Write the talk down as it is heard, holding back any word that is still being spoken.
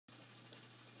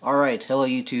Alright, hello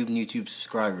YouTube and YouTube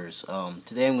subscribers.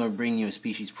 Today I'm going to bring you a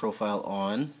species profile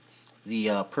on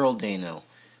the Pearl Dano,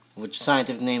 which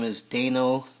scientific name is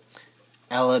Dano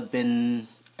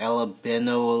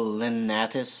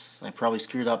albolineatus. I probably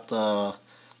screwed up the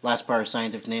last part of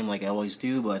scientific name like I always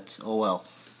do, but oh well.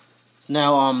 So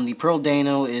now, the Pearl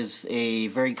Dano is a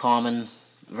very common,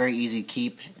 very easy to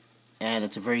keep, and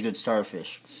it's a very good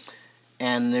starfish.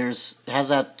 And it's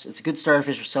a good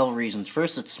starfish for several reasons.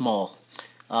 First, it's small.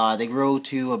 They grow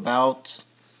to about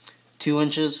 2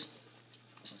 inches.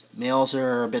 Males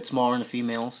are a bit smaller than the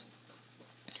females.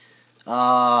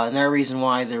 Another reason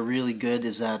why they're really good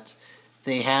is that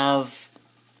they have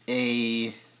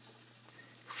a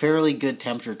fairly good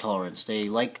temperature tolerance. They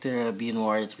like to be in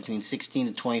water that's between 16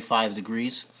 to 25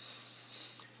 degrees.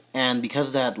 And because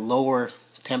of that lower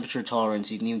temperature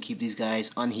tolerance, you can even keep these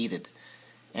guys unheated.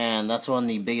 And that's one of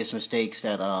the biggest mistakes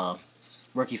that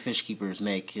rookie fish keepers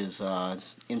make is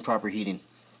improper heating.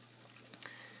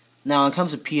 Now, when it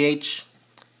comes to pH,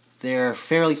 they're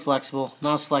fairly flexible.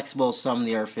 Not as flexible as some of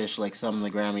the other fish, like some of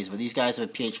the Grammys, but these guys have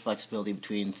a pH flexibility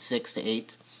between 6 to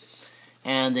 8,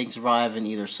 and they can survive in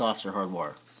either soft or hard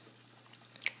water.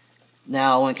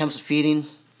 Now, when it comes to feeding,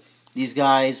 these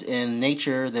guys in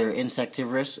nature, they're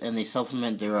insectivorous, and they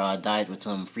supplement their diet with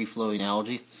some free-floating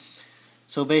algae.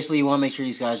 So basically, you want to make sure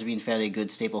these guys are being fed a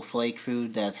good staple flake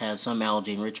food that has some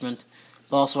algae enrichment.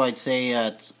 But also, I'd say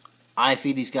that I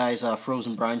feed these guys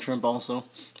frozen brine shrimp also,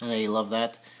 and they love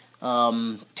that.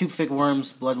 Tube-thick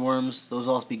worms, bloodworms, those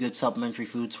will also be good supplementary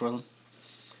foods for them.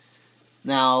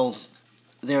 Now,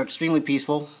 they're extremely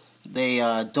peaceful. They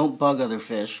don't bug other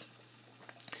fish.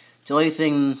 The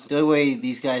only way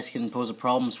these guys can pose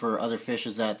problems for other fish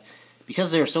is that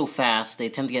because they're so fast, they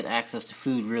tend to get access to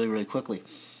food really, really quickly.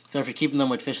 So if you're keeping them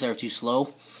with fish that are too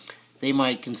slow, they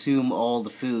might consume all the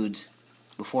food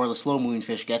before the slow-moving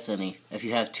fish gets any. If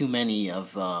you have too many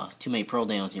Pearl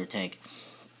Danios in your tank.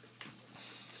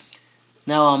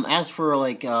 Now, as for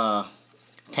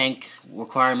tank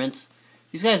requirements,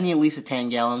 these guys need at least a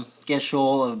 10-gallon. Get a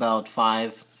shoal of about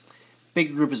 5.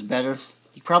 Bigger group is better.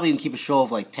 You probably can keep a shoal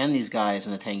of like 10 of these guys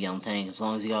in a 10-gallon tank as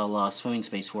long as you got a lot of swimming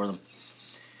space for them.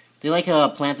 They like a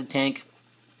planted tank.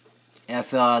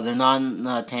 If they're not in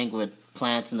a tank with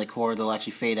plants in the core, they'll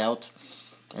actually fade out,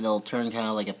 and they'll turn kind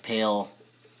of like a pale,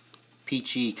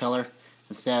 peachy color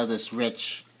instead of this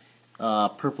rich,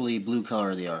 purpley blue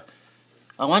color they are.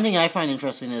 One thing I find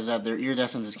interesting is that their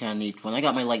iridescence is kind of neat. When I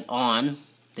got my light on,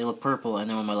 they look purple, and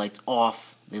then when my light's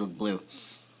off, they look blue.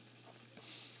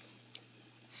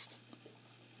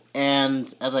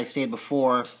 And as I stated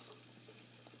before,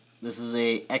 this is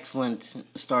an excellent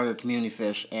starter community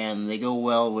fish, and they go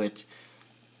well with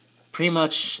pretty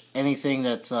much anything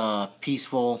that's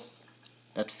peaceful,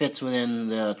 that fits within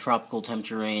the tropical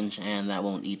temperature range, and that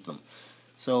won't eat them.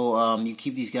 So you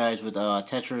keep these guys with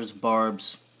tetras,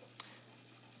 barbs,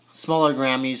 smaller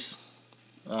Grammys,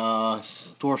 dwarf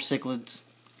cichlids.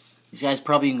 These guys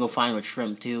probably can go fine with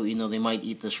shrimp too, even though they might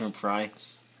eat the shrimp fry,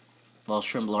 well,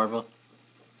 shrimp larvae.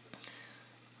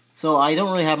 So I don't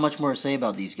really have much more to say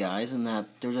about these guys, in that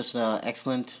they're just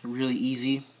excellent, really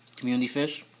easy community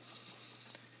fish.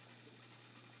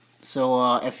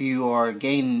 So if you are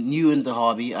getting new into the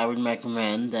hobby, I would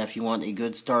recommend that if you want a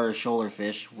good starter shoaler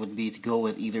fish, would be to go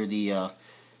with either the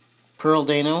Pearl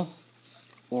Dano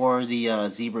or the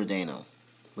Zebra Dano,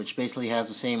 which basically has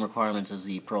the same requirements as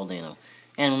the Pearl Dano.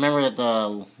 And remember that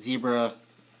the Zebra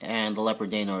and the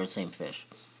Leopard Dano are the same fish.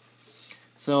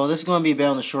 So this is going to be a bit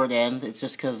on the short end. It's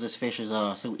just because this fish is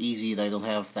so easy that I don't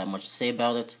have that much to say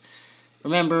about it.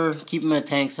 Remember, keep them at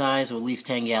tank size with at least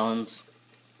 10 gallons.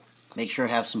 Make sure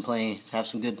to have some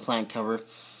good plant cover.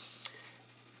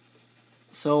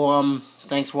 So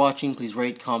thanks for watching. Please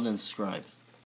rate, comment, and subscribe.